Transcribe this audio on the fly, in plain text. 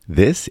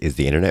This is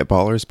the Internet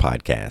Ballers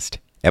Podcast,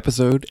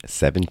 episode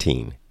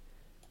 17.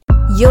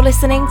 You're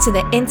listening to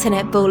the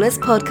Internet Ballers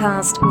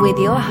Podcast with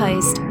your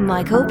host,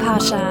 Michael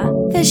Pasha,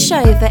 the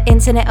show for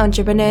internet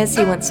entrepreneurs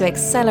who want to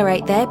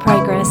accelerate their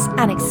progress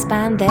and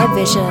expand their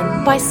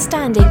vision by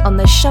standing on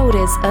the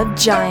shoulders of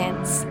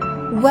giants.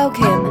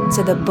 Welcome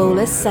to the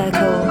Ballers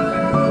Circle.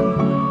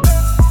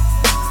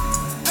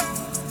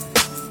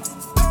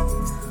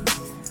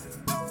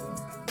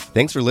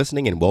 Thanks for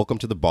listening and welcome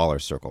to the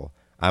Baller Circle.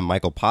 I'm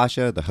Michael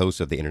Pasha, the host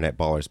of the Internet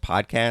Ballers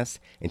Podcast,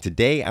 and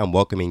today I'm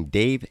welcoming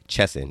Dave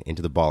Chesson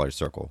into the Baller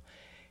Circle.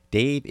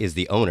 Dave is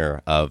the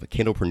owner of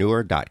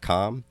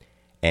Kindlepreneur.com,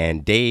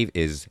 and Dave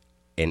is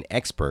an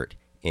expert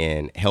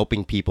in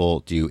helping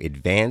people do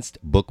advanced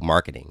book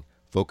marketing,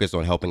 focused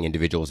on helping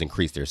individuals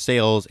increase their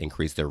sales,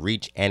 increase their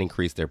reach, and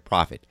increase their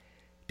profit.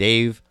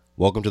 Dave,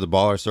 welcome to the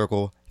Baller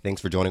Circle.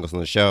 Thanks for joining us on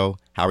the show.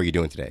 How are you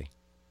doing today?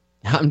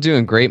 I'm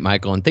doing great,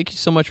 Michael, and thank you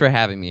so much for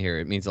having me here.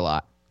 It means a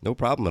lot. No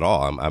problem at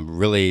all. I'm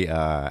really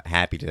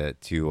happy to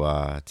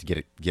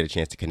get a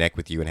chance to connect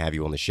with you and have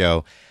you on the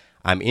show.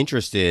 I'm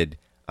interested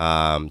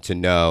to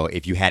know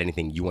if you had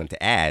anything you wanted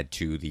to add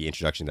to the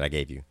introduction that I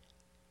gave you.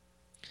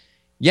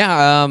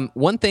 Yeah,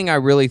 one thing I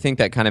really think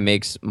that kind of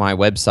makes my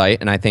website,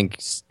 and I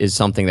think is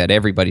something that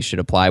everybody should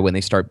apply when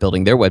they start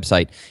building their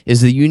website,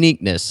 is the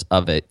uniqueness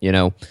of it. You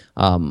know,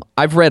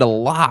 I've read a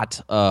lot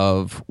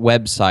of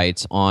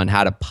websites on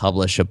how to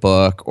publish a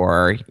book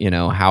or,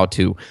 how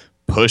to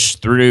push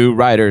through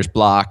writer's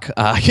block,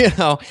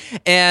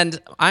 and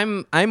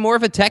I'm more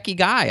of a techie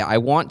guy. I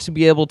want to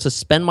be able to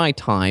spend my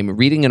time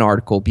reading an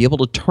article, be able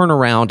to turn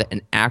around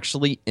and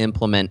actually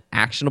implement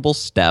actionable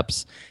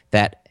steps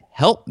that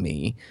help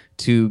me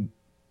to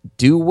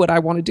do what I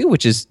want to do,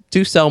 which is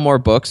to sell more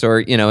books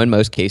or, in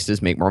most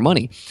cases, make more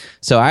money.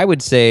 So I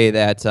would say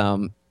that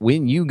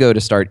when you go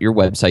to start your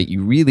website,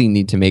 you really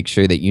need to make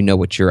sure that you know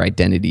what your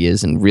identity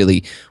is and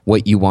really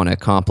what you want to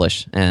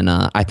accomplish. And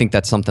I think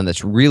that's something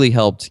that's really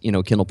helped,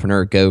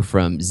 Kindlepreneur go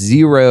from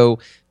 0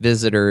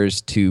 visitors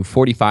to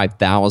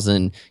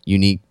 45,000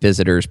 unique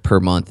visitors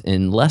per month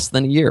in less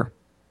than a year.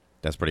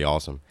 That's pretty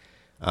awesome.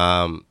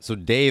 So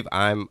Dave,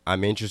 I'm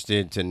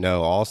interested to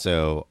know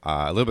also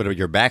a little bit of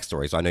your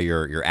backstory. So I know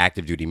you're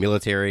active duty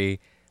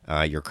military.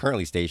 You're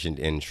currently stationed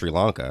in Sri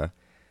Lanka.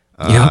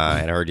 And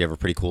I heard you have a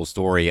pretty cool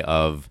story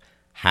of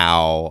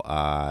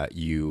how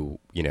you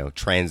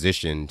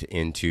transitioned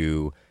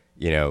into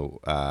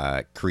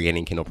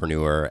creating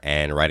Kindlepreneur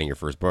and writing your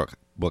first book.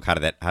 How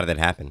did that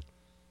happen?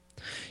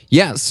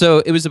 Yeah, so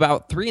it was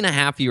about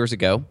 3.5 years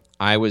ago.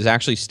 I was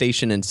actually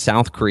stationed in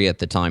South Korea at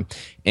the time,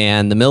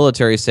 and the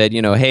military said,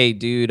 hey,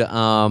 dude,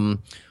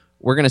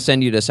 we're going to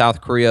send you to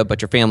South Korea,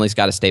 but your family's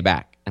got to stay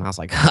back. And I was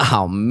like,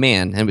 oh,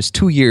 man. And it was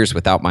 2 years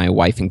without my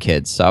wife and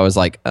kids. So I was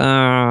like,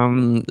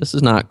 this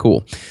is not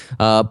cool.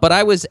 But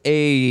I was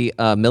a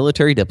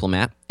military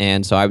diplomat,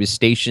 and so I was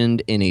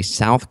stationed in a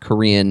South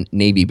Korean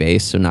Navy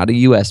base, so not a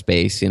U.S.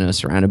 base,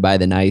 surrounded by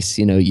the nice,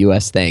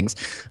 U.S. things.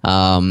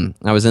 I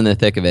was in the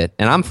thick of it.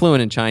 And I'm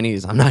fluent in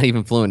Chinese. I'm not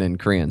even fluent in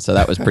Korean, so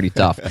that was pretty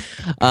tough.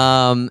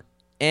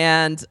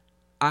 And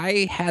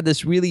I had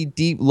this really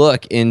deep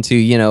look into,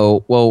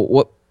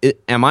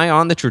 am I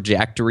on the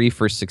trajectory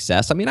for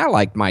success? I mean, I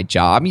liked my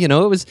job,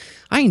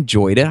 I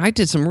enjoyed it. I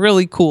did some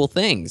really cool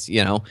things,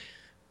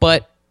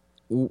 but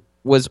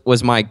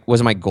was my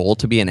goal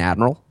to be an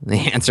admiral? The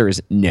answer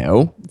is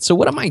no. So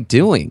what am I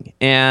doing?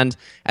 And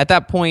at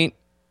that point,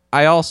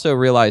 I also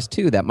realized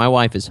too that my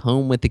wife is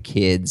home with the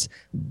kids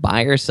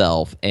by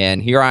herself,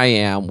 and here I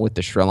am with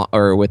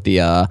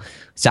the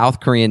South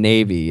Korean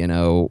Navy,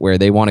 where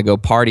they want to go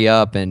party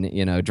up and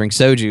drink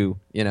soju,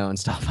 and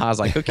stuff. I was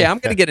like, okay, I'm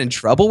gonna get in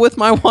trouble with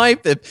my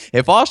wife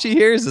if all she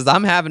hears is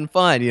I'm having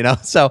fun,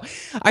 So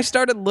I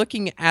started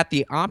looking at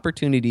the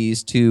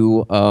opportunities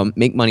to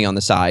make money on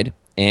the side.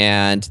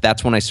 And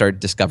that's when I started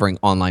discovering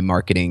online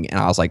marketing. And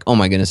I was like, oh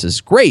my goodness, this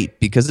is great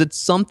because it's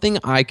something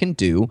I can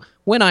do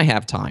when I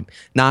have time,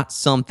 not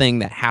something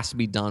that has to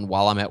be done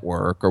while I'm at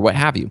work or what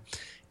have you.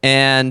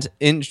 And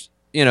to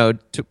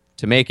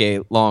make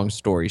a long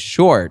story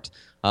short,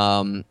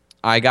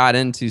 I got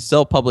into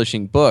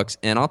self-publishing books.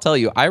 And I'll tell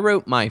you, I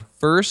wrote my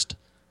first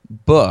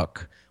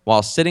book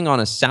while sitting on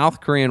a South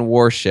Korean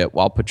warship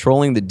while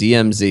patrolling the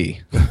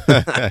DMZ.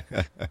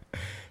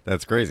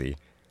 That's crazy.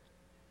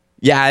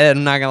 Yeah,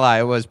 I'm not gonna lie,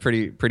 it was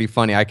pretty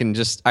funny. I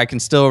can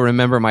still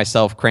remember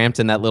myself cramped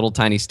in that little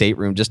tiny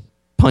stateroom, just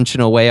punching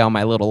away on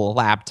my little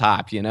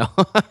laptop,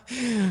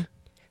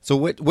 So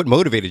what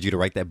motivated you to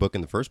write that book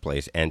in the first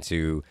place, and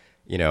to,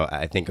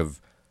 I think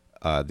of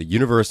the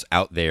universe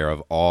out there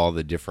of all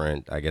the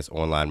different, I guess,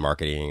 online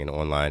marketing and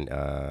online,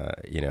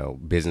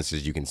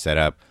 businesses you can set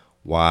up.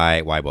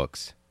 Why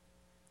books?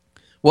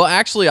 Well,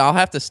 actually, I'll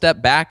have to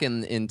step back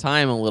in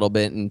time a little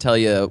bit and tell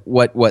you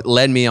what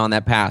led me on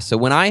that path. So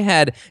when I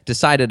had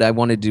decided I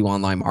wanted to do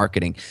online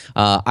marketing,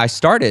 I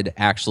started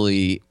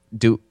actually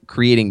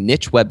creating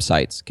niche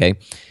websites, okay?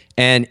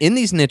 And in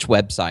these niche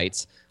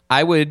websites,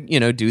 I would,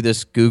 do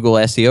this Google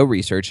SEO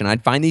research, and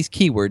I'd find these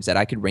keywords that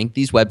I could rank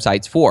these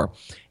websites for.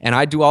 And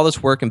I'd do all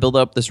this work and build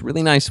up this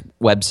really nice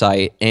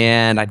website,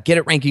 and I'd get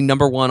it ranking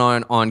number one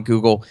on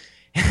Google.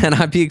 And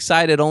I'd be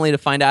excited only to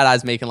find out I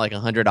was making like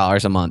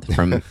 $100 a month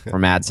from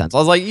AdSense. I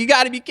was like, you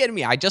got to be kidding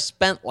me. I just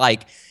spent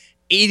like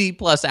 80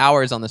 plus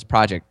hours on this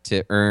project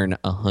to earn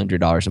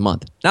 $100 a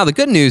month. Now, the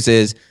good news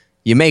is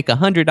you make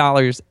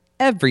 $100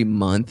 every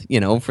month,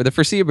 for the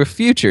foreseeable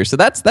future. So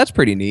that's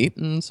pretty neat.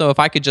 And so if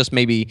I could just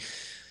maybe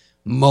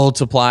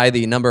multiply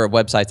the number of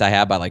websites I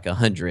have by like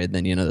 100,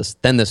 then,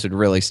 this would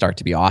really start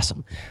to be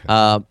awesome.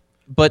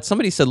 But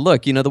somebody said,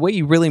 look, the way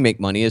you really make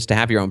money is to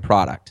have your own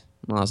product.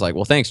 And I was like,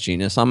 well, thanks,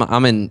 genius.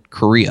 I'm in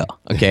Korea.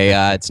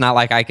 Okay. It's not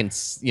like I can,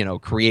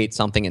 create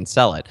something and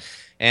sell it.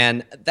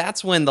 And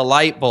that's when the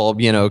light bulb,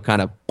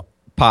 kind of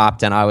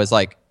popped. And I was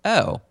like,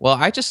 oh, well,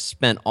 I just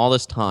spent all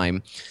this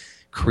time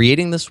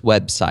creating this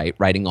website,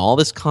 writing all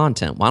this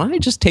content. Why don't I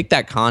just take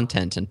that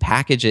content and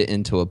package it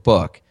into a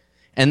book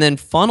and then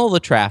funnel the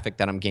traffic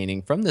that I'm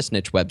gaining from this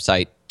niche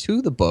website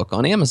to the book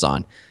on Amazon?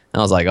 And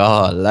I was like,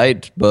 oh,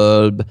 light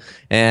bulb.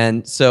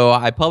 And so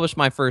I published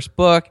my first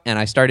book, and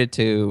I started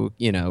to,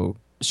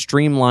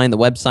 streamline the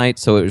website.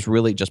 So it was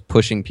really just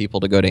pushing people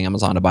to go to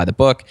Amazon to buy the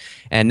book.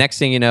 And next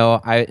thing you know,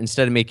 I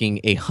instead of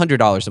making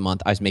 $100 a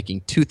month, I was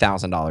making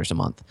 $2,000 a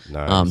month.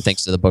 Nice.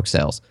 Thanks to the book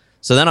sales.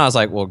 So then I was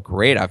like, well,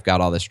 great. I've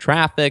got all this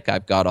traffic.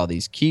 I've got all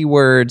these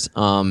keywords.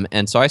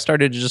 And so I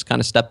started to just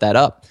kind of step that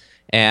up.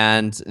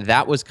 And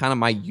that was kind of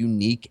my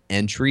unique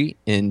entry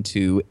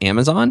into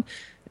Amazon.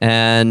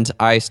 And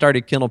I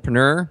started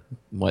Kindlepreneur,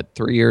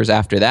 3 years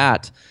after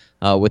that,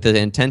 with the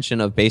intention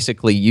of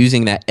basically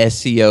using that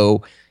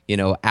SEO,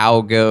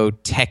 algo,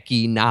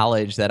 techie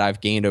knowledge that I've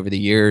gained over the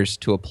years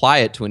to apply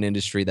it to an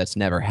industry that's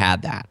never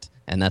had that.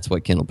 And that's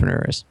what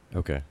Kindlepreneur is.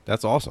 Okay.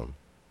 That's awesome.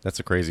 That's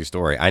a crazy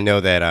story. I know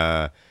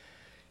that,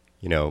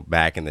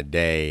 back in the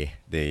day,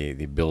 they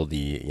build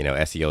the,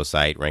 SEO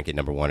site, rank it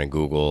number one in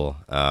Google,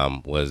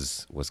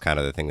 was kind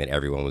of the thing that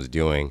everyone was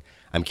doing.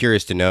 I'm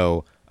curious to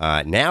know,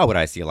 now what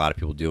I see a lot of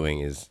people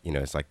doing is,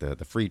 it's like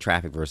the free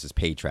traffic versus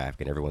paid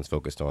traffic, and everyone's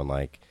focused on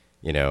like,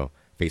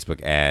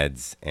 Facebook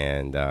ads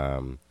and,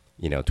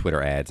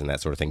 Twitter ads and that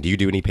sort of thing. Do you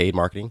do any paid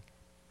marketing?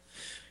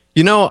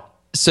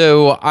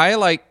 So I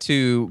like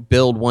to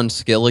build one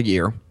skill a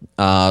year.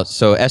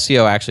 So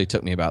SEO actually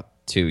took me about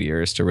 2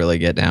 years to really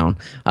get down.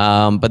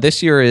 But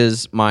this year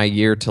is my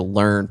year to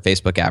learn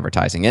Facebook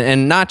advertising,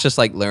 and not just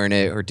like learn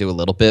it or do a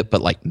little bit,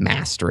 but like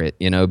master it,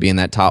 being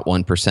that top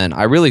 1%.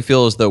 I really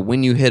feel as though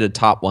when you hit a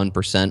top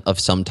 1% of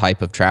some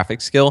type of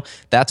traffic skill,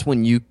 that's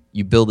when you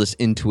build this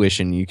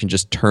intuition. You can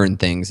just turn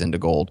things into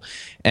gold.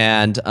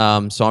 And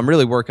so I'm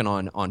really working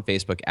on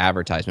Facebook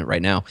advertisement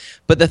right now.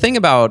 But the thing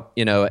about,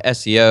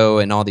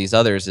 SEO and all these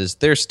others is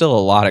there's still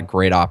a lot of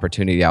great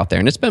opportunity out there.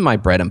 And it's been my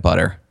bread and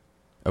butter.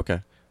 Okay.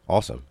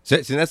 Awesome. So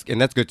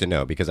that's good to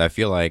know, because I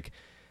feel like,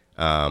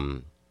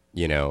 and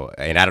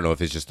I don't know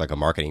if it's just like a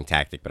marketing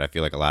tactic, but I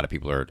feel like a lot of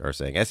people are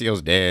saying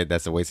SEO's dead.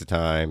 That's a waste of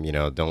time.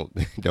 Don't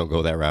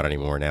go that route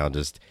anymore. Now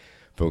just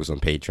focus on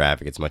paid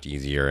traffic. It's much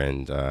easier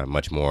and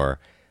much more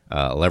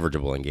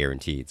leverageable and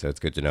guaranteed. So it's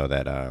good to know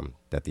that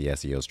that the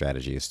SEO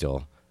strategy is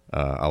still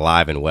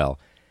alive and well.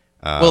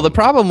 Well, the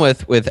problem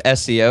with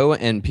SEO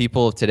and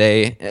people of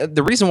today,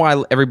 the reason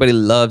why everybody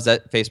loves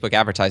that Facebook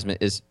advertisement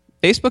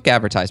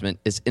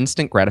is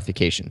instant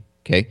gratification.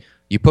 Okay,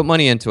 you put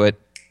money into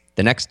it,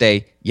 the next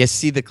day you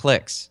see the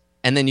clicks,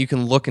 and then you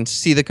can look and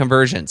see the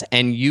conversions,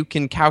 and you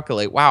can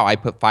calculate, wow, I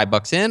put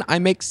 $5 in, I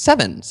make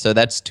 $7, so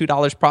that's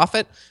 $2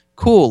 profit.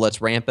 Cool,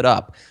 let's ramp it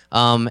up.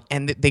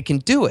 And they can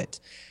do it.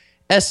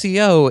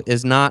 SEO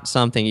is not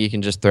something you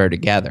can just throw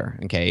together,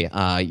 okay?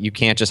 You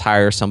can't just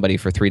hire somebody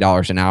for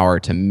 $3 an hour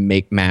to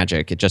make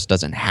magic. It just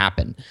doesn't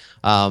happen.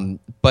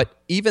 But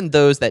even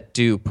those that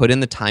do put in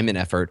the time and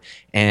effort,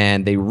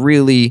 and they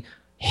really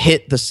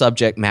hit the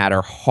subject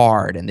matter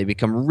hard, and they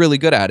become really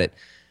good at it,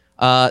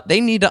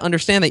 they need to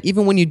understand that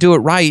even when you do it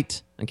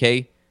right,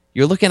 okay,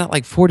 you're looking at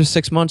like 4 to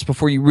 6 months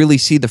before you really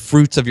see the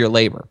fruits of your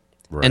labor.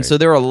 Right. And so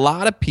there are a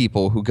lot of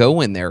people who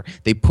go in there,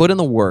 they put in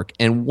the work,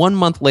 and 1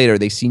 month later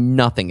they see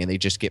nothing, and they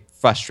just get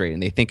frustrated,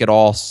 and they think it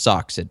all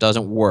sucks. It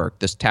doesn't work.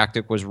 This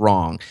tactic was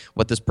wrong.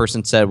 What this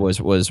person said was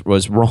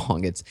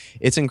wrong.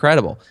 It's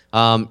incredible.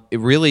 It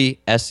really,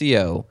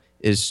 SEO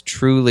is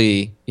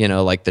truly,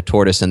 like the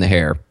tortoise and the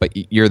hare, but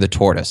you're the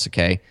tortoise,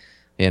 okay?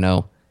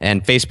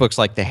 And Facebook's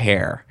like the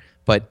hare.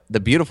 But the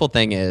beautiful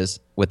thing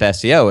is with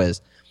SEO is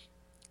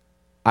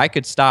I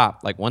could stop.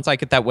 Like once I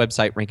get that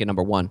website ranking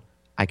number 1,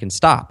 I can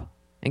stop.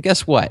 And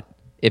guess what?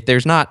 If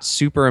there's not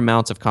super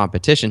amounts of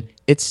competition,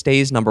 it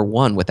stays number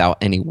 1 without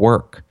any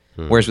work.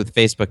 Whereas with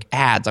Facebook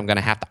ads, I'm going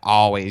to have to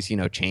always,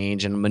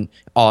 change and,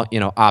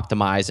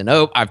 optimize.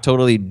 And, I've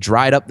totally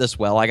dried up this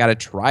well. I got to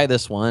try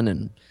this one.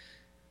 And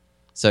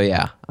so,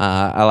 yeah,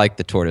 I like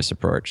the tortoise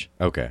approach.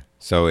 Okay.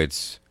 So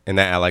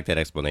I like that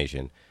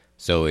explanation.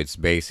 So it's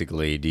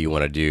basically, do you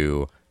want to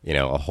do,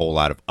 a whole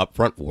lot of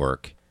upfront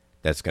work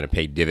that's going to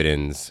pay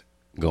dividends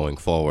going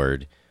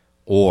forward?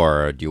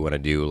 Or do you want to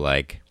do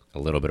like a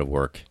little bit of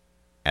work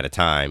at a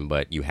time,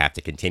 but you have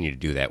to continue to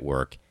do that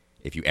work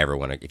if you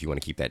want to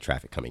keep that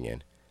traffic coming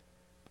in.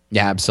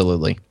 Yeah,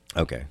 absolutely.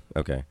 Okay.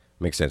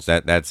 Makes sense.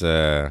 That's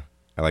I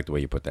like the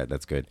way you put that.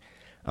 That's good.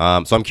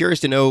 So I'm curious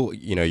to know,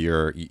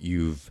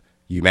 you've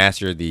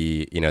mastered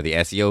the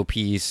SEO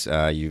piece,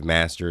 you've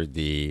mastered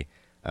the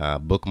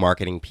book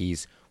marketing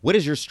piece. What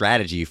is your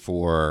strategy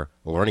for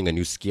learning a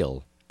new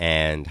skill,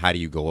 and how do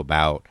you go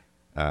about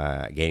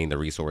gaining the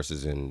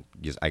resources and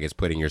just, I guess,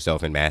 putting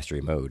yourself in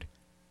mastery mode?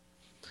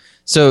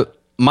 So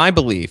my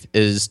belief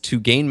is to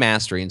gain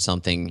mastery in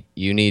something,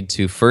 you need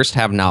to first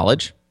have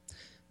knowledge,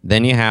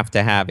 then you have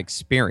to have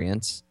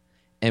experience.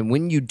 And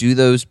when you do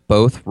those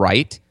both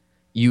right,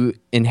 you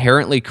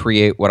inherently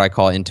create what I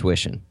call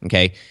intuition.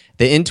 Okay.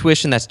 The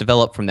intuition that's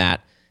developed from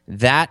that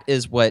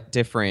is what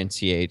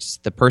differentiates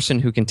the person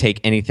who can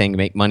take anything and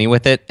make money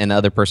with it and the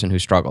other person who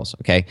struggles.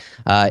 Okay.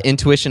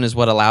 Intuition is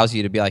what allows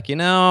you to be like,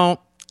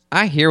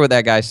 I hear what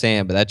that guy's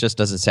saying, but that just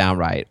doesn't sound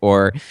right.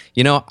 Or,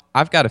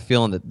 I've got a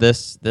feeling that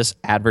this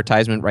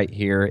advertisement right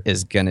here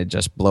is going to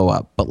just blow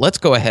up. But let's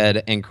go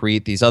ahead and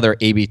create these other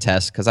A/B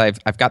tests because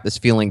I've got this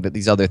feeling that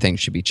these other things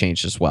should be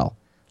changed as well.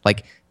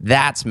 Like,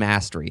 that's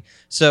mastery.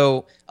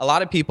 So a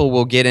lot of people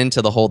will get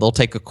into they'll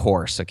take a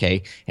course,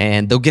 okay,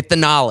 and they'll get the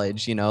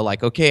knowledge,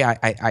 like, okay,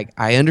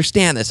 I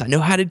understand this. I know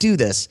how to do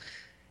this.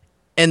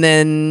 And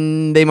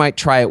then they might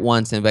try it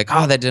once and be like,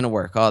 oh, that didn't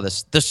work. Oh,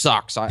 this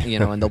sucks,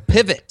 and they'll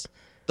pivot.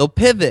 They'll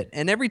pivot.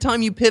 And every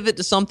time you pivot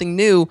to something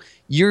new,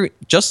 you're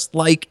just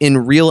like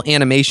in real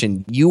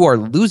animation, you are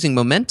losing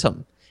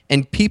momentum.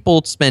 And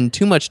people spend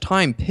too much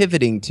time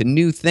pivoting to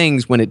new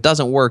things when it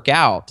doesn't work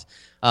out,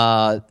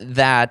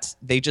 that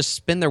they just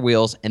spin their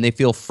wheels and they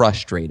feel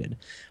frustrated.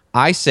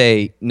 I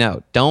say,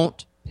 no,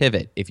 don't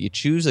pivot. If you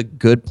choose a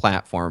good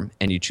platform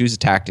and you choose a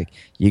tactic,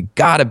 you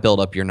got to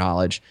build up your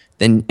knowledge.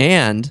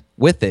 And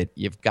with it,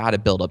 you've got to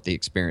build up the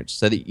experience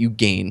so that you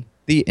gain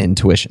the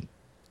intuition.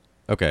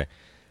 Okay.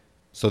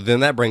 So then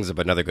that brings up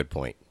another good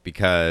point,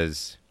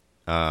 because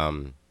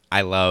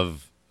I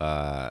love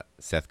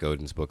Seth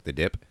Godin's book, The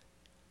Dip.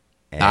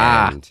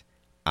 And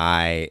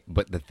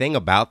but the thing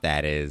about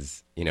that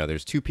is,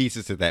 there's two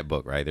pieces to that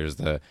book, right? There's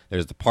the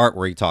part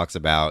where he talks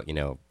about,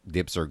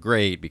 dips are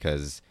great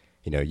because,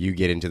 you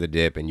get into the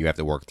dip and you have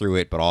to work through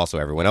it, but also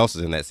everyone else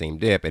is in that same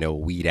dip and it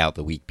will weed out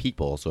the weak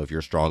people. So if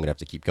you're strong enough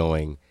to keep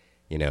going,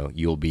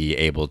 you'll be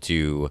able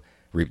to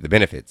reap the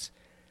benefits.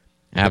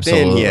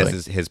 Absolutely. But then he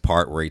has his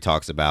part where he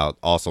talks about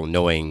also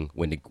knowing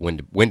when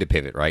to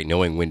pivot, right?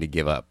 Knowing when to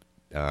give up,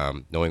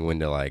 knowing when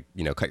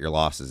to cut your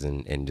losses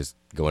and just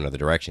go another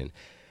direction.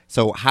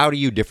 So how do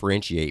you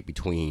differentiate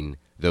between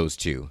those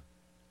two?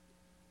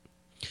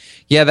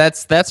 Yeah,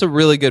 that's a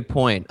really good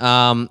point.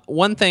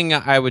 One thing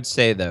I would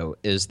say though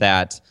is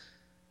that,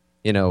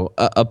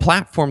 a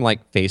platform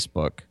like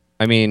Facebook,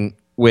 I mean,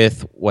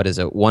 with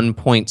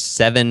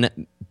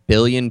 1.7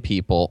 billion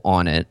people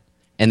on it.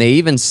 And they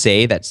even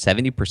say that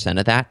 70%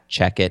 of that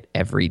check it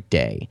every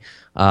day.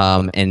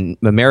 And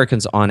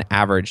Americans on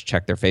average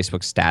check their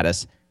Facebook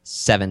status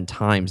 7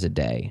 times a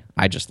day.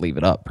 I just leave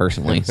it up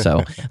personally.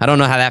 So I don't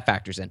know how that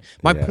factors in.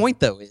 My point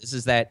though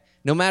is that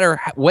no matter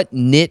what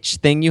niche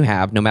thing you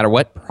have, no matter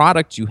what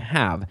product you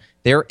have,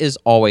 there is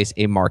always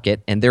a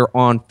market and they're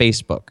on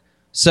Facebook.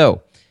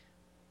 So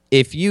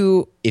if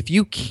you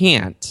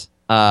can't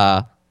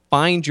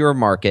find your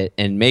market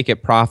and make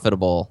it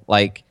profitable,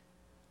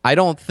 I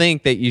don't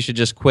think that you should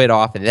just quit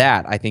off of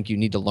that. I think you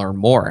need to learn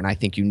more, and I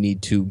think you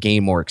need to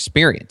gain more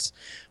experience.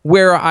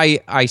 Where I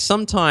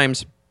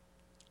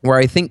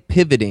think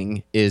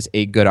pivoting is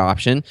a good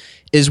option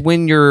is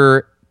when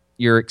you're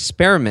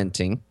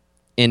experimenting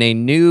in a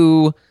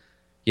new,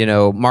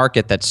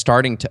 market that's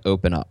starting to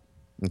open up.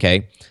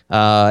 Okay,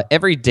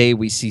 every day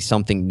we see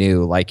something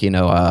new, like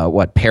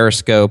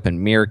Periscope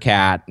and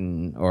Meerkat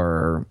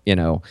or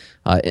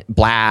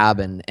Blab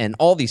and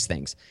all these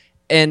things.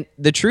 And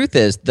the truth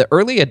is, the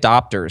early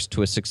adopters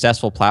to a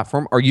successful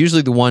platform are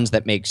usually the ones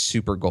that make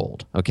super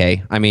gold.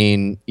 Okay, I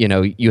mean,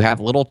 you have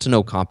little to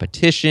no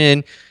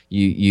competition.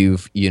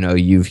 You've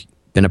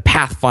been a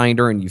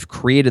pathfinder and you've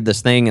created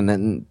this thing, and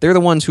then they're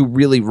the ones who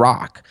really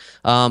rock.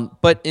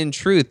 But in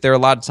truth, there are a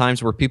lot of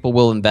times where people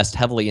will invest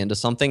heavily into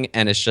something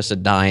and it's just a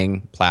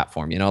dying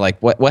platform. Like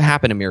what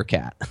happened to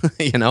Meerkat?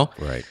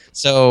 Right.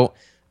 So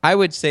I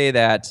would say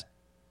that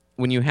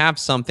when you have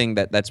something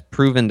that's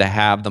proven to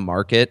have the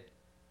market,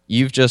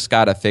 you've just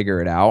got to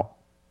figure it out.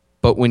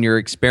 But when you're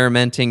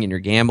experimenting and you're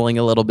gambling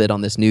a little bit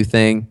on this new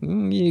thing,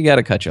 you got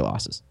to cut your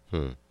losses.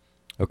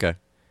 Okay,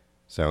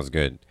 sounds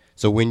good.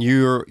 So when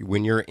you're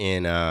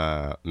in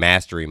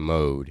mastery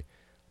mode,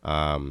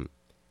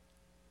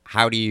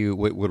 how do you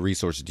what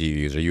resources do you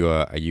use? Are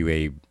you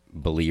a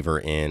believer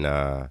in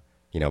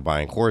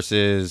buying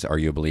courses? Are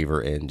you a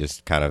believer in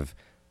just kind of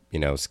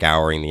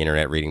scouring the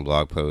internet, reading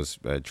blog posts,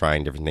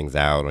 trying different things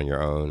out on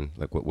your own?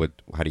 Like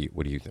what do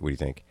you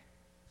think?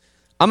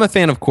 I'm a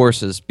fan of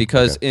courses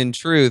because in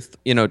truth,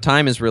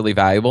 time is really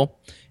valuable,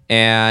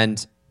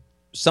 and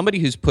somebody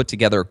who's put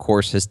together a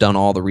course has done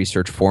all the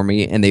research for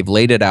me and they've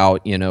laid it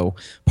out,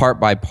 part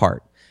by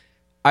part.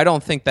 I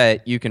don't think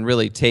that you can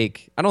really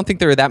I don't think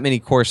there are that many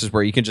courses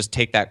where you can just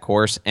take that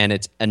course and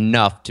it's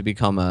enough to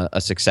become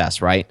a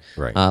success, right?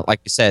 Right.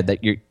 Like you said, that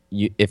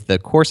if the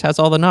course has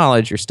all the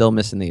knowledge, you're still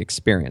missing the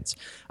experience.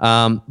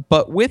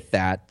 But with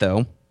that,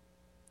 though,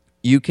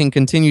 you can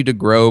continue to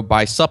grow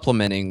by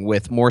supplementing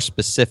with more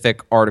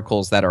specific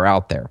articles that are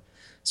out there.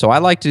 So I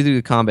like to do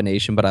the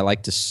combination, but I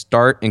like to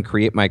start and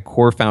create my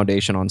core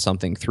foundation on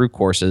something through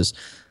courses.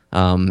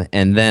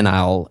 And then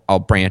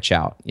I'll branch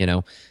out.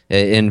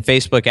 In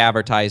Facebook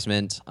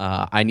advertisement,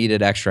 I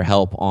needed extra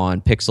help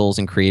on pixels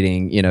and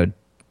creating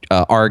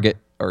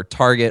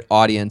target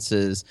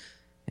audiences,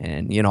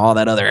 and all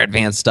that other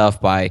advanced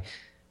stuff by,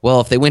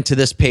 well, if they went to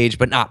this page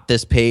but not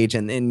this page,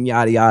 and then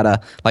yada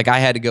yada. Like, I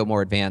had to go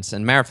more advanced.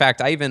 And matter of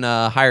fact, I even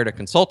hired a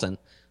consultant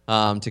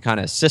to kind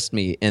of assist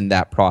me in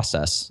that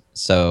process.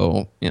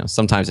 So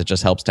sometimes it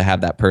just helps to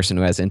have that person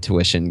who has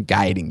intuition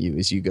guiding you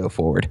as you go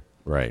forward.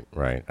 Right.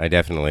 I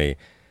definitely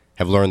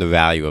have learned the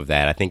value of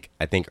that. I think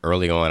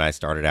early on I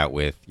started out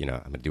with, I'm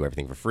going to do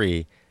everything for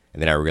free.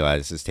 And then I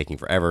realized this is taking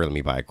forever. Let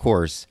me buy a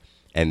course.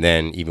 And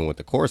then even with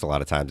the course, a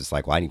lot of times it's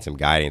like, well, I need some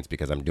guidance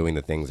because I'm doing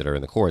the things that are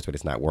in the course, but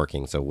it's not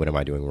working. So what am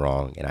I doing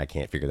wrong? And I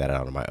can't figure that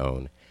out on my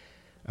own.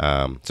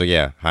 So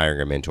yeah,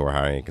 hiring a mentor,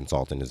 hiring a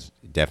consultant is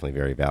definitely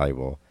very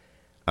valuable.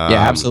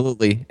 Yeah,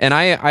 absolutely. And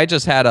I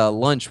just had a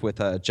lunch with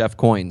Jeff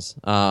Coins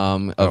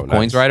of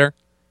Coins Writer.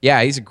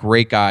 Yeah, he's a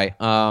great guy.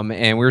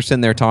 And we were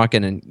sitting there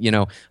talking,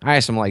 and I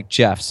asked him, like,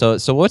 Jeff, so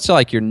what's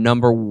like your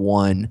number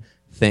one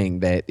thing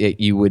that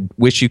you would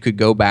wish you could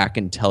go back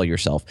and tell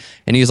yourself?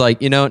 And he's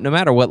like, no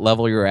matter what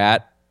level you're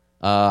at,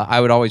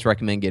 I would always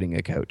recommend getting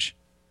a coach.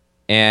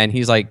 And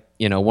he's like,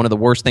 one of the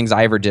worst things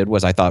I ever did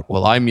was I thought,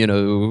 well, I'm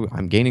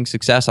gaining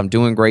success. I'm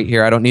doing great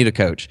here. I don't need a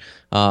coach.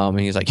 And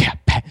he's like, yeah,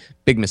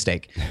 big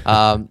mistake.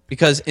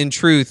 Because in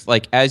truth,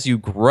 like, as you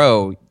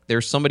grow,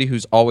 there's somebody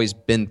who's always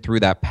been through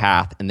that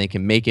path, and they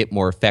can make it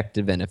more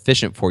effective and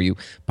efficient for you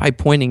by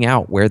pointing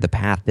out where the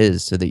path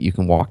is so that you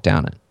can walk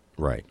down it.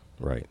 Right.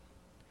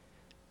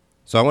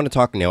 So I want to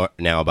talk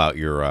now about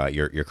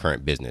your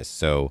current business.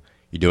 So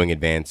you're doing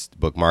advanced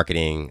book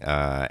marketing,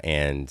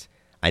 and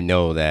I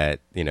know that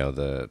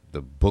the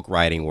book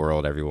writing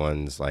world,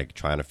 everyone's like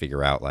trying to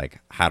figure out like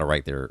how to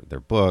write their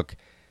book.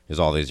 There's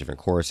all these different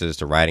courses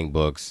to writing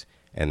books,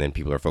 and then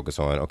people are focused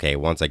on, okay,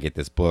 once I get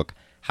this book,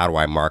 how do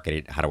I market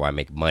it? How do I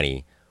make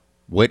money?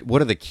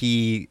 What are the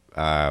key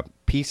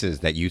pieces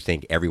that you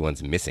think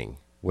everyone's missing?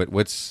 What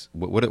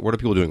are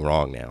people doing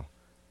wrong now?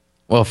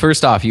 Well,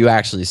 first off, you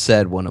actually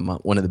said one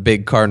of the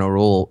big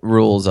cardinal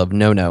rules of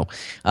no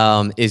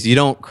is you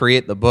don't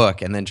create the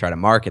book and then try to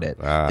market it.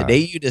 The day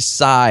you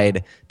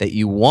decide that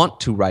you want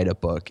to write a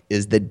book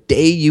is the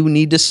day you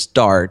need to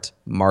start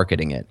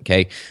marketing it.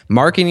 Okay,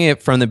 marketing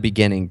it from the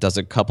beginning does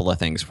a couple of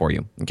things for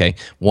you. Okay,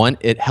 one,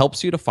 it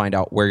helps you to find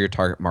out where your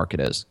target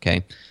market is.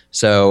 Okay.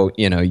 So,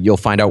 you'll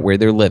find out where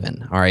they're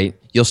living, all right?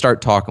 You'll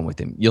start talking with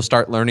them. You'll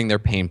start learning their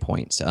pain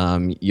points.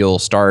 You'll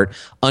start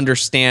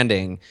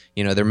understanding,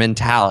 their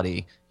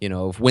mentality,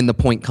 of when the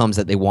point comes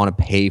that they want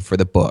to pay for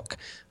the book.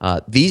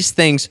 These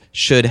things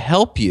should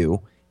help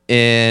you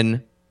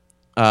at,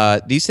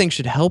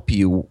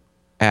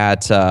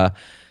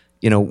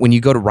 when you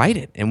go to write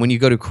it and when you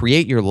go to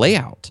create your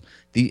layout.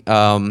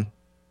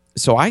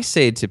 So I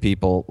say to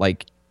people,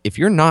 like, if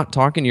you're not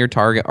talking to your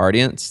target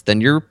audience,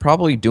 then you're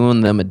probably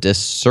doing them a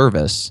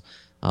disservice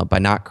by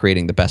not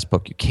creating the best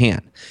book you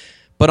can.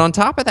 But on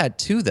top of that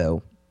too,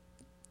 though,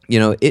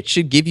 it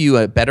should give you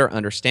a better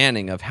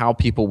understanding of how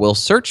people will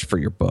search for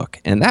your book.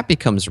 And that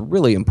becomes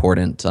really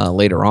important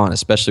later on,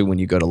 especially when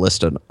you go to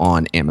list it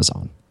on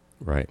Amazon.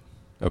 Right.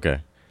 Okay.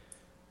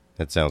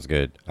 That sounds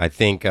good. I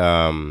think,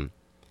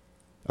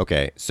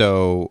 okay,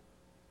 so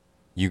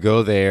you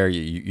go there,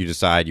 you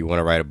decide you want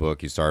to write a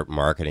book, you start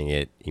marketing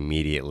it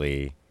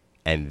immediately.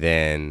 And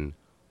then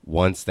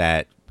once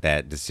that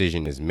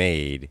decision is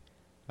made,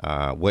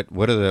 what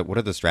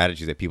are the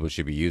strategies that people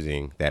should be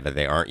using that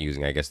they aren't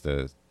using? I guess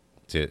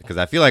because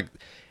I feel like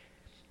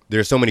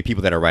there's so many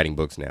people that are writing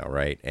books now,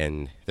 right?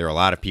 And there are a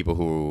lot of people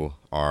who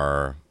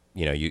are,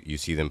 you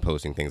see them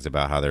posting things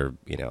about how they're,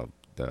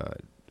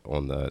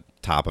 on the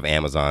top of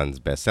Amazon's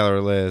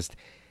bestseller list,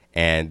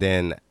 and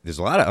then there's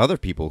a lot of other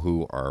people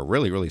who are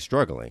really, really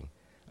struggling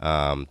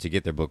to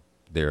get their book.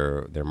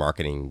 Their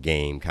marketing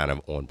game kind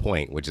of on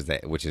point, which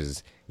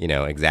is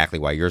exactly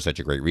why you're such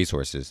a great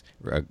resource.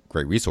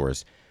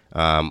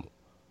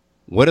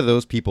 What are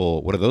those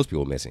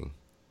people missing?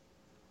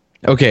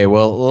 Okay,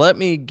 well, let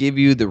me give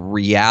you the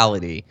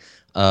reality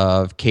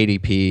of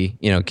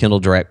KDP, Kindle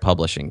Direct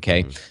Publishing.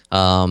 Okay,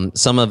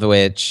 some of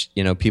which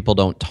people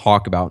don't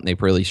talk about, and they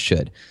really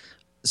should.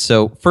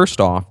 So first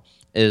off,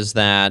 is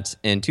that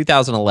in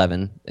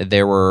 2011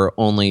 there were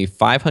only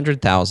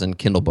 500,000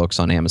 Kindle books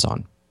on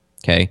Amazon.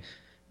 Okay.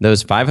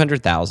 Those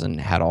 500,000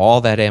 had all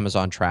that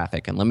Amazon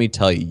traffic. And let me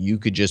tell you, you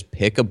could just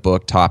pick a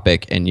book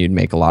topic and you'd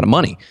make a lot of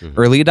money. Mm-hmm.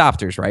 Early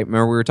adopters, right?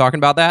 Remember we were talking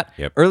about that?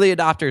 Yep. Early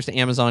adopters to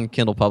Amazon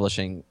Kindle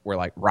Publishing were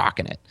like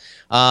rocking it.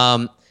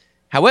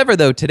 However,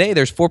 though, today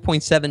there's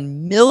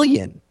 4.7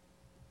 million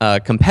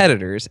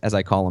competitors, as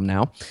I call them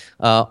now,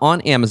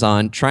 on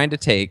Amazon trying to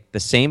take the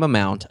same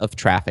amount of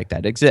traffic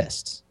that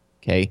exists.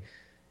 Okay.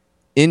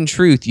 In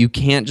truth, you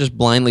can't just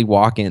blindly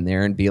walk in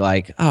there and be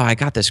like, oh, I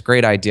got this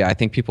great idea. I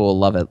think people will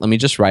love it. Let me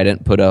just write it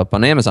and put it up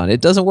on Amazon. It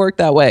doesn't work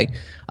that way.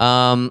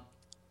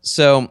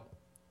 So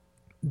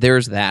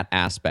there's that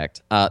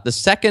aspect. The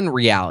second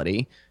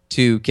reality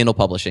to Kindle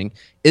publishing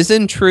is,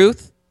 in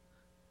truth,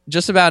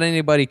 just about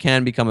anybody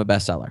can become a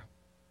bestseller.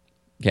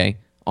 Okay.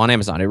 On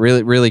Amazon. It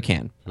really, really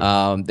can.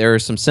 There are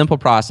some simple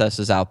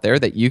processes out there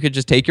that you could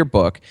just take your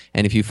book,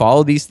 and if you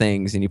follow these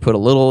things and you put a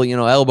little,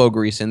 elbow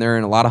grease in there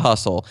and a lot of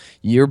hustle,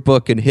 your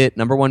book could hit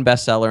 #1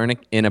 bestseller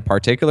in a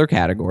particular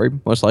category,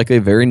 most likely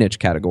a very niche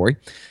category.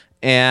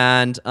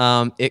 And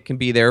it can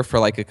be there for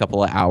like a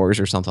couple of hours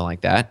or something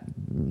like that.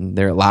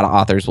 There are a lot of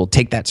authors will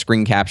take that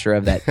screen capture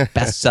of that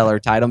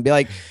bestseller title and be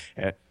like,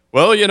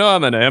 well,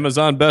 I'm an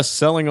Amazon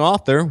best-selling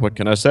author. What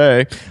can I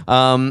say?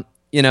 And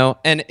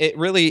it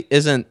really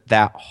isn't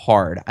that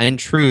hard. In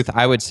truth,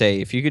 I would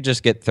say if you could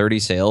just get 30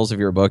 sales of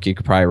your book, you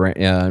could probably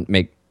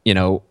make,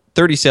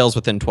 30 sales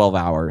within 12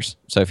 hours.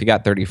 So if you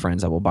got 30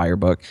 friends that will buy your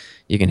book,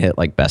 you can hit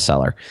like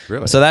bestseller.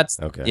 Really? So that's,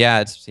 okay.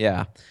 Because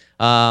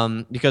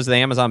of the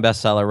Amazon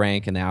bestseller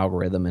rank and the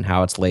algorithm and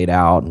how it's laid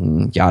out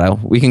and yada.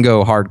 We can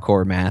go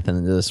hardcore math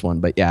into this one,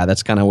 but yeah,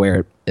 that's kind of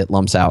where it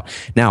lumps out.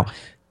 Now,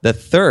 the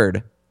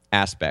third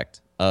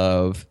aspect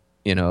of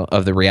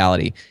the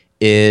reality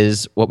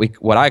is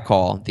what I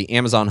call the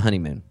Amazon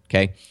honeymoon.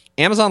 Okay,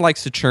 Amazon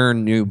likes to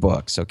churn new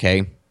books.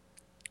 Okay,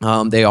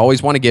 they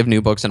always want to give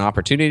new books an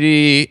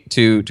opportunity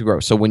to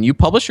grow. So when you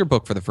publish your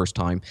book for the first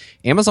time,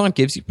 Amazon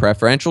gives you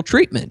preferential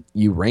treatment.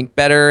 You rank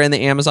better in the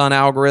Amazon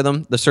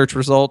algorithm, the search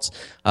results.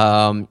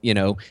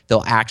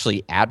 They'll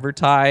actually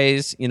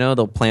advertise.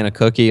 They'll plant a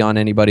cookie on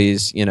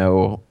anybody's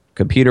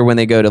computer when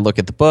they go to look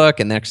at the book,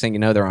 and next thing you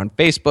know, they're on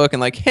Facebook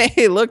and like,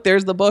 hey, look,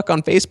 there's the book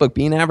on Facebook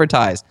being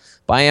advertised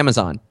by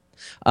Amazon.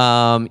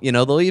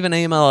 They'll even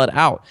email it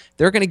out.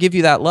 They're going to give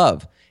you that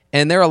love.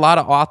 And there are a lot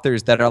of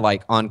authors that are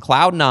like on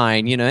cloud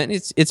nine, and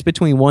it's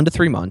between 1 to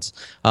 3 months,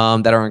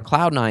 that are on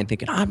cloud nine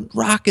thinking, I'm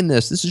rocking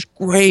this. This is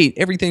great.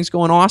 Everything's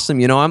going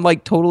awesome. I'm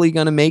like totally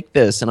going to make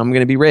this and I'm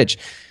going to be rich.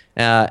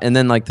 And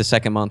then like the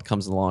second month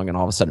comes along and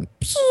all of a sudden,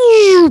 it's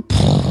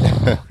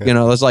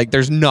like,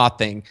 there's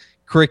nothing.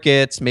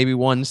 Crickets, maybe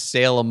one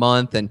sale a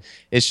month, and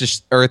it's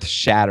just earth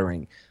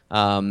shattering.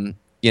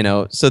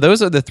 So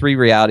those are the three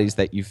realities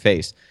that you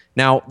face.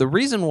 Now, the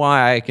reason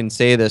why I can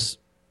say this,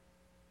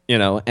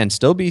 and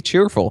still be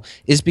cheerful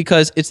is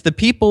because it's the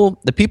people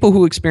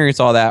who experience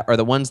all that are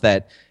the ones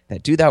that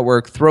do that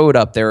work, throw it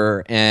up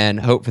there and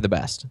hope for the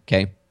best.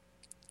 Okay.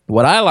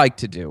 What I like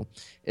to do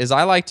is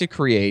I like to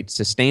create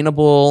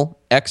sustainable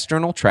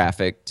external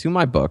traffic to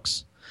my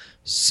books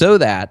so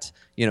that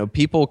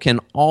people can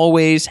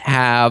always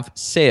have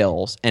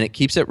sales, and it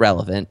keeps it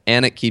relevant,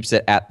 and it keeps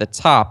it at the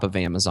top of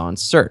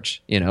Amazon's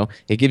search.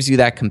 It gives you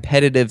that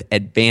competitive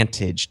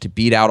advantage to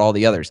beat out all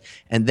the others.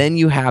 And then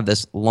you have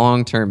this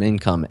long-term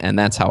income, and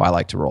that's how I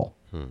like to roll.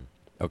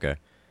 Okay.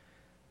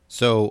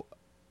 So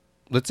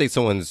let's say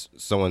someone's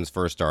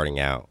first starting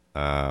out,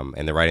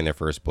 and they're writing their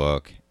first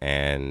book,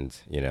 and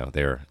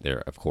they're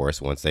of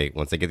course once they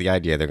get the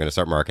idea, they're going to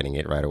start marketing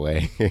it right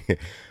away.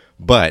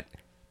 But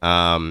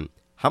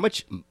how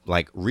much,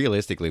 like,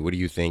 realistically, what do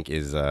you think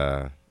is,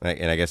 and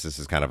I guess this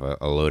is kind of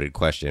a loaded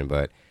question,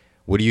 but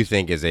what do you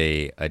think is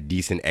a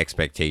decent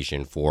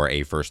expectation for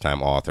a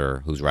first-time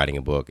author who's writing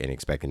a book and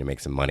expecting to make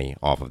some money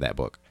off of that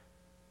book?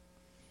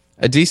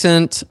 A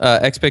decent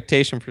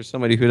expectation for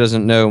somebody who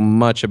doesn't know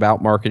much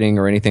about marketing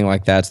or anything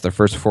like that. It's their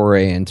first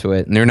foray into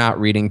it, and they're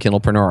not reading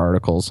Kindlepreneur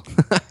articles.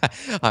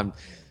 I'm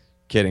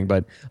kidding,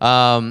 but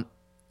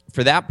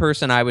for that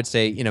person, I would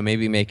say,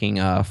 maybe making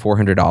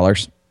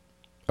 $400.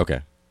 Okay.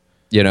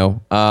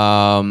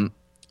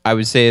 I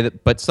would say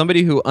that, but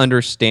somebody who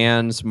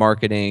understands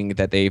marketing,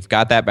 that they've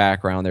got that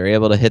background, they're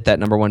able to hit that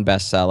 #1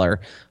 bestseller.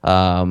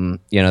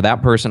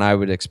 That person I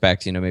would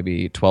expect,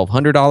 maybe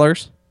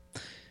 $1,200.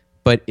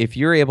 But if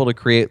you're able to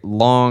create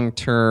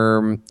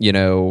long-term,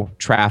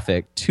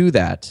 traffic to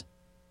that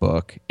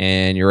book,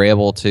 and you're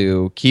able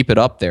to keep it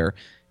up there,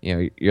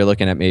 you're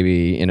looking at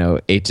maybe,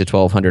 $800 to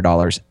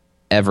 $1,200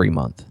 every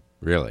month.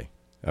 Really?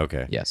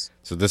 Okay. Yes.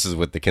 So this is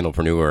what the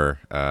Kindlepreneur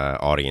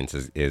audience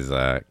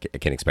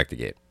can expect to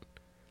get.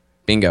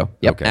 Bingo.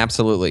 Yep. Okay.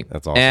 Absolutely.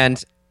 That's awesome.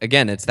 And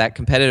again, it's that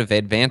competitive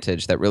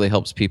advantage that really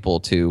helps people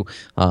to,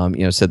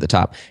 sit at the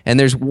top. And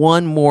there's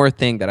one more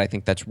thing that I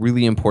think that's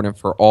really important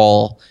for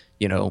all,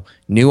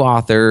 new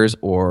authors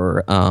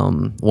or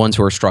ones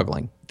who are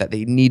struggling that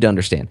they need to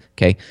understand.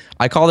 Okay.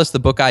 I call this the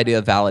book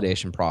idea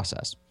validation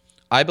process.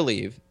 I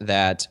believe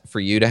that for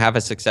you to have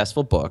a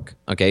successful book,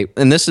 okay,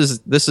 and this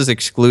is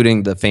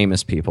excluding the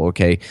famous people,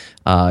 okay,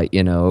 Gary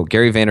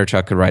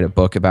Vaynerchuk could write a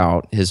book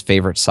about his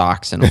favorite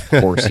socks, and of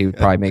course he would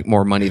probably make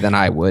more money than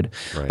I would,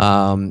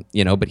 right.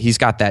 But he's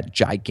got that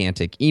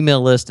gigantic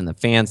email list and the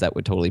fans that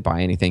would totally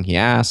buy anything he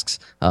asks,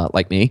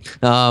 like me.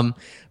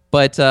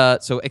 But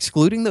so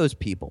excluding those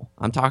people,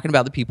 I'm talking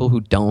about the people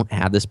who don't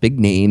have this big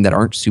name, that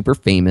aren't super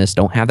famous,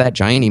 don't have that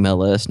giant email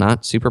list,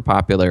 not super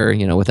popular,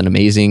 with an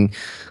amazing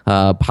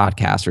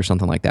podcast or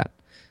something like that.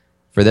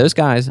 For those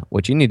guys,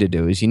 what you need to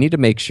do is you need to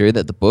make sure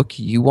that the book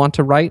you want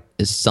to write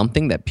is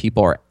something that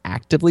people are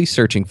actively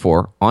searching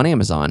for on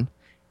Amazon,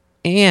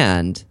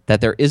 and that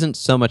there isn't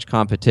so much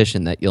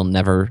competition that you'll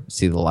never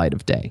see the light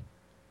of day.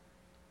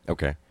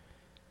 Okay.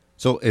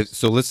 So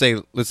let's say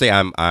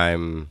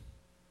I'm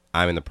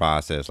in the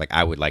process, like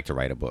I would like to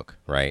write a book,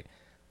 right?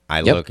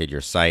 I Yep. look at your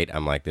site,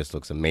 I'm like, this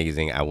looks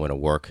amazing. I want to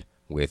work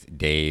with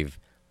Dave,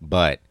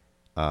 but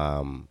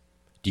do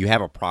you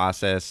have a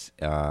process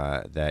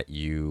that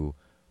you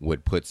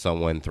would put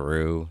someone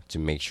through to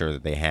make sure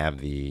that they have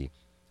the,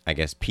 I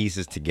guess,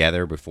 pieces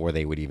together before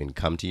they would even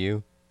come to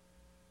you?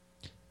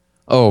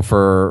 Oh,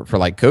 for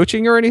like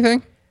coaching or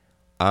anything?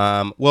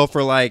 Well,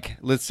 for like,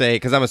 let's say,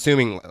 because I'm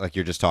assuming like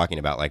you're just talking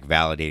about like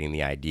validating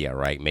the idea,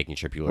 right? Making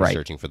sure people are Right.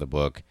 searching for the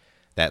book,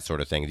 that sort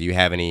of thing. Do you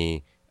have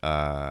any,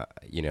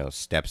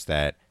 steps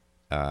that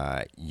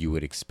you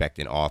would expect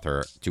an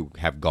author to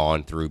have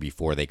gone through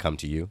before they come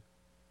to you?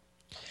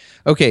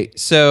 Okay,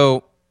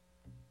 so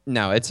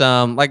no, it's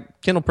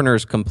like Kindlepreneur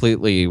is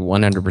completely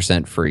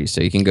 100% free,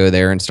 so you can go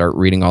there and start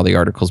reading all the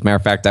articles. Matter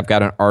of fact, I've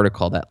got an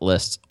article that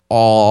lists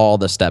all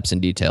the steps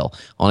in detail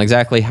on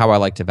exactly how I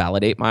like to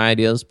validate my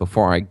ideas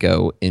before I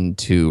go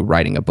into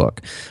writing a book.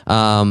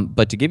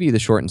 But to give you the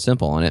short and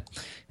simple on it,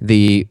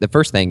 the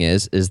first thing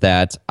is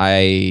that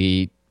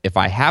if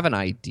I have an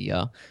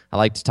idea, I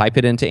like to type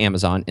it into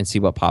Amazon and see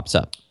what pops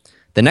up.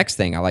 The next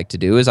thing I like to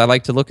do is I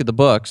like to look at the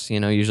books,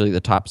 usually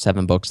the top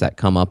 7 books that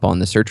come up on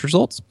the search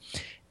results.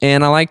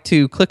 And I like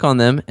to click on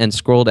them and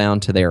scroll down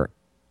to their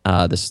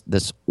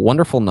this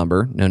wonderful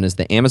number known as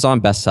the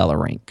Amazon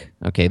bestseller rank,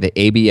 okay, the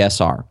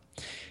ABSR.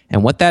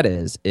 And what that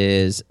is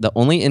the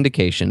only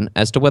indication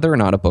as to whether or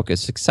not a book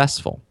is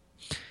successful.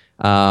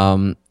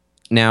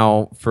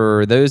 Now,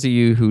 for those of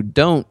you who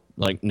don't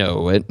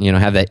know it,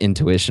 have that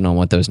intuition on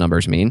what those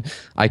numbers mean,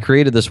 I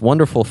created this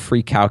wonderful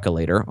free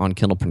calculator on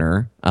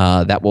Kindlepreneur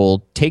that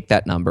will take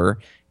that number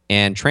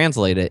and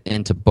translate it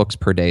into books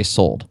per day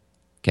sold.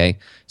 Okay,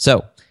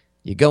 so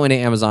you go into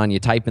Amazon, you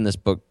type in this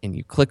book, and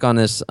you click on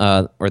this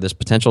or this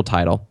potential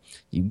title.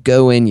 You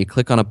go in, you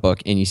click on a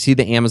book, and you see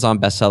the Amazon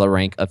bestseller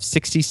rank of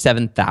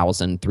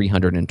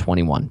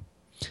 67,321.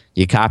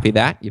 You copy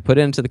that, you put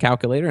it into the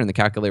calculator, and the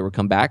calculator will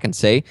come back and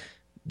say,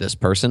 this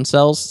person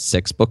sells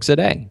 6 books a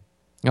day.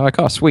 You're like,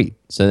 oh, sweet.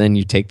 So then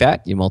you take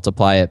that, you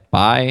multiply it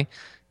by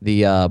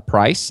the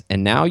price,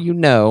 and now you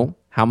know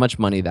how much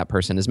money that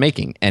person is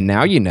making. And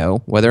now you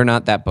know whether or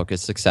not that book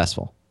is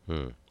successful.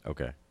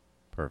 Okay,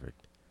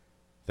 perfect.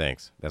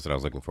 Thanks. That's what I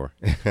was looking for.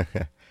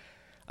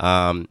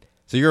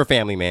 So you're a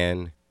family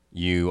man.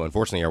 You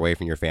unfortunately are away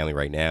from your family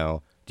right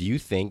now. Do you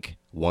think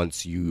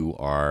once you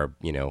are,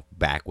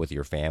 back with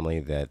your family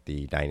that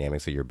the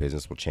dynamics of your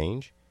business will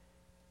change?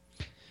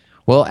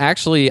 Well,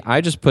 actually, I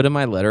just put in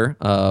my letter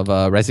of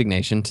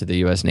resignation to the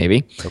U.S.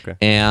 Navy. Okay.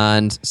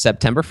 And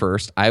September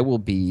 1st, I will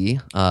be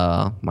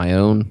my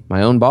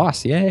own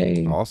boss.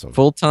 Yay! Awesome.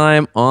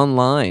 Full-time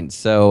online.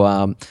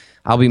 So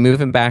I'll be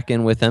moving back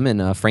in with them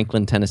in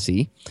Franklin,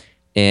 Tennessee,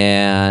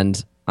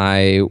 and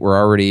I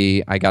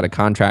got a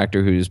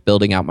contractor who's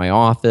building out my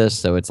office,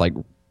 so it's like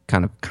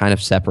kind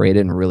of separated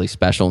and really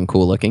special and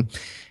cool looking.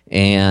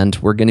 And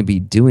we're going to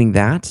be doing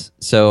that.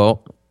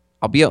 So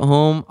I'll be at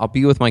home. I'll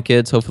be with my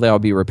kids. Hopefully, I'll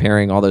be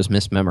repairing all those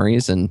missed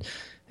memories and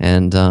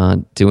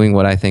doing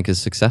what I think is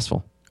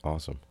successful.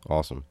 Awesome.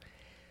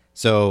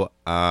 So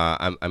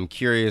I'm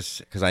curious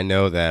because I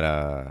know that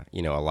a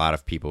lot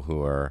of people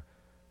who are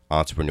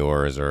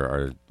entrepreneurs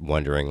are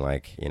wondering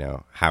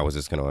how is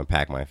this going to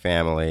impact my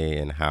family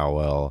and how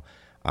will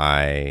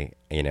I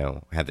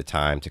have the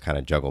time to kind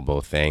of juggle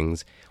both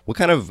things. What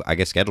kind of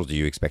schedule do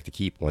you expect to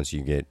keep once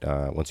you get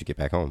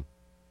back home?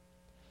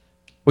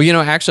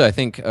 Well, actually, I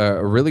think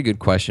a really good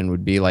question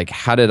would be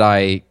how did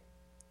I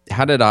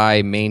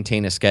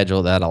maintain a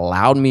schedule that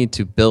allowed me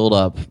to build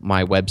up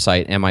my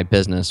website and my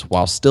business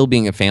while still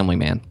being a family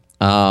man?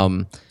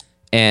 And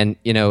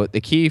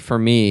the key for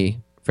me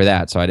for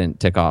that, so I didn't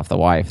tick off the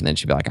wife and then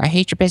she'd be like, I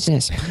hate your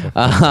business,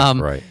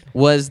 Right.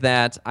 was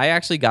that I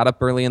actually got up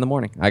early in the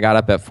morning. I got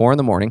up at 4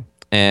 a.m.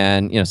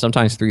 and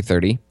sometimes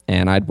 3:30,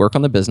 and I'd work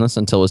on the business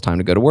until it was time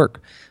to go to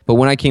work. But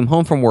when I came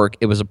home from work,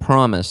 it was a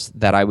promise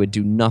that I would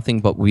do nothing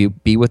but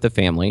be with the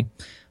family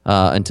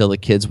until the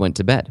kids went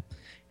to bed.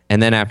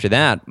 And then after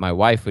that, my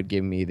wife would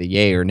give me the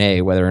yay or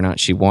nay, whether or not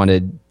she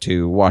wanted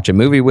to watch a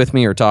movie with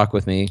me or talk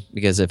with me.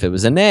 Because if it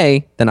was a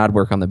nay, then I'd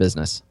work on the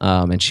business,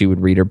 and she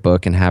would read her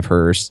book and have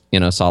her,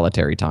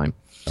 solitary time.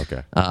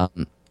 Okay.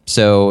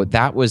 So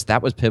that was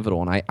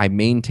pivotal, and I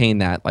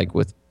maintained that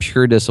with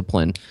pure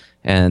discipline,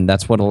 and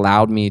that's what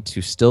allowed me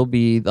to still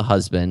be the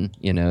husband,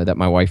 that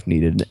my wife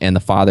needed, and the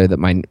father that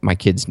my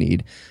kids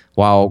need,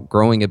 while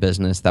growing a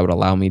business that would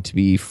allow me to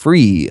be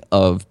free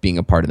of being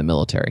a part of the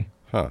military.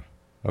 Huh.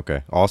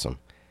 Okay. Awesome.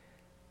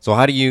 So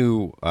how do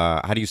you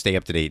stay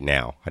up to date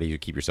now? How do you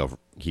keep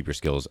your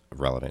skills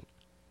relevant?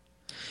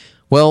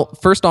 Well,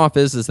 first off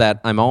is that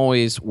I'm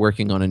always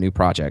working on a new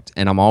project,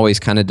 and I'm always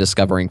kind of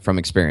discovering from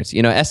experience.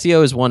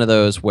 SEO is one of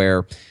those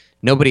where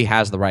nobody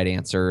has the right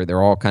answer.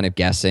 They're all kind of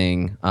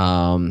guessing.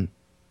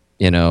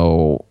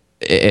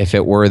 If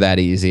it were that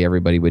easy,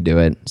 everybody would do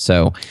it.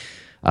 So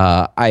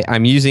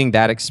I'm using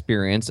that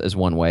experience as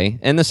one way.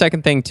 And the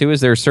second thing too is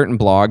there are certain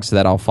blogs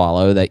that I'll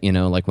follow that,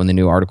 like when the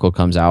new article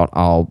comes out,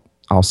 I'll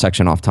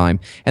section off time.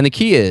 And the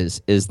key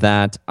is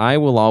that I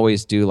will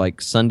always do like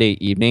Sunday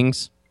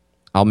evenings.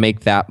 I'll make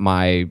that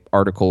my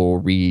article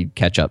read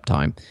catch up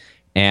time.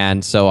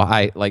 And so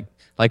I like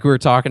we were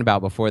talking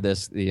about before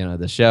this,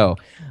 the show,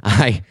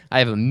 I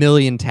have a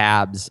million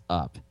tabs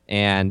up.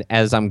 And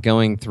as I'm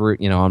going through,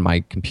 on my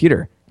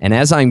computer, and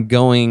as I'm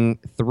going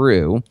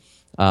through,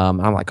 I'm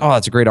like, oh,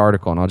 that's a great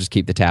article. And I'll just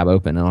keep the tab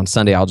open. And on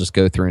Sunday, I'll just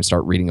go through and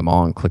start reading them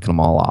all and clicking them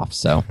all off.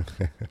 So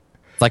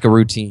it's like a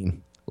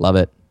routine. Love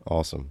it.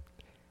 Awesome.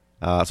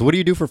 So what do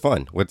you do for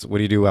fun? What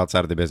do you do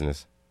outside of the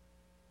business?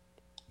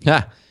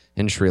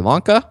 In Sri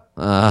Lanka,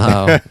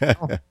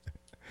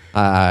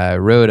 I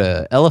rode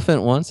an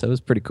elephant once. That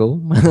was pretty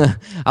cool.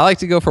 I like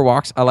to go for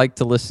walks. I like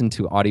to listen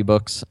to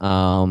audiobooks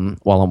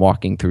while I'm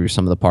walking through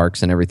some of the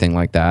parks and everything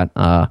like that.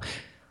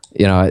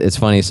 It's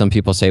funny. Some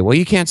people say, well,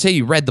 you can't say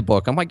you read the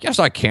book. I'm like, yes,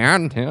 I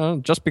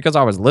can, just because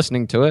I was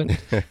listening to it.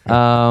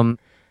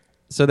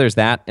 So there's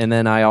that. And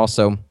then I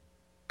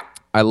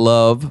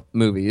love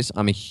movies.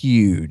 I'm a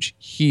huge,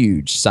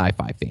 huge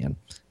sci-fi fan,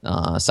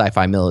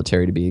 sci-fi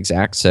military to be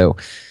exact. So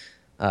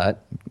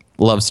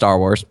love Star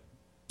Wars,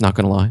 not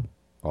going to lie.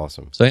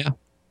 Awesome. So, yeah.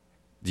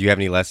 Do you have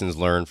any lessons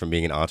learned from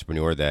being an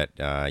entrepreneur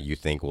that you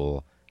think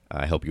will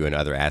help you in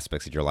other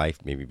aspects of your life,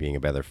 maybe being a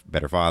better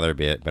father,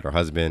 be a better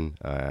husband,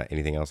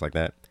 anything else like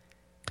that?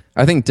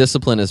 I think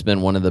discipline has been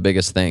one of the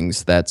biggest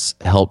things that's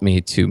helped me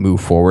to move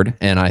forward.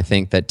 And I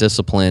think that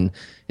discipline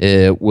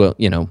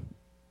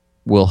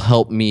will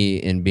help me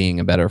in being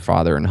a better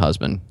father and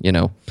husband,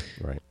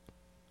 Right.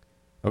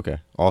 Okay.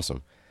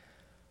 Awesome.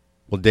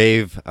 Well,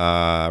 Dave,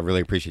 I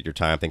really appreciate your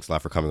time. Thanks a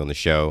lot for coming on the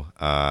show.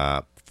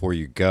 Before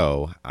you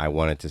go, I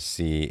wanted to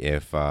see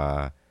if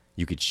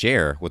you could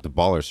share with the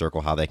Baller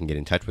Circle how they can get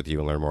in touch with you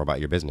and learn more about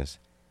your business.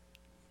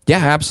 Yeah,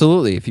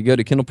 absolutely. If you go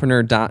to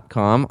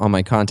kindlepreneur.com on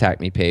my contact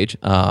me page,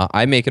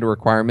 I make it a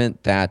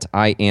requirement that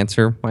I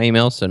answer my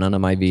emails, so none of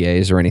my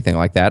VAs or anything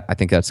like that. I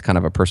think that's kind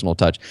of a personal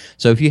touch.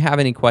 So if you have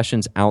any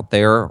questions out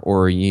there,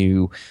 or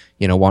you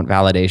want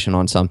validation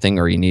on something,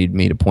 or you need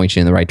me to point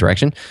you in the right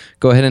direction,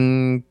 go ahead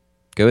and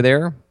go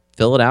there,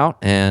 fill it out,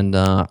 and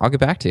I'll get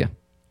back to you.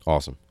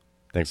 Awesome.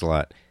 Thanks a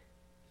lot.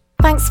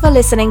 Thanks for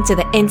listening to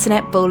the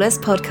Internet Ballers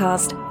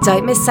podcast.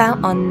 Don't miss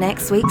out on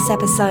next week's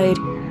episode.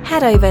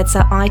 Head over to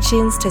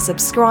iTunes to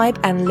subscribe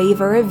and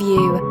leave a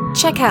review.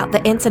 Check out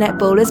the Internet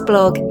Ballers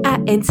blog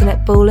at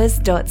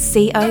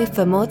internetballers.co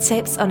for more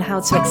tips on how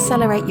to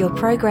accelerate your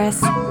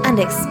progress and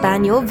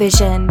expand your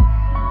vision.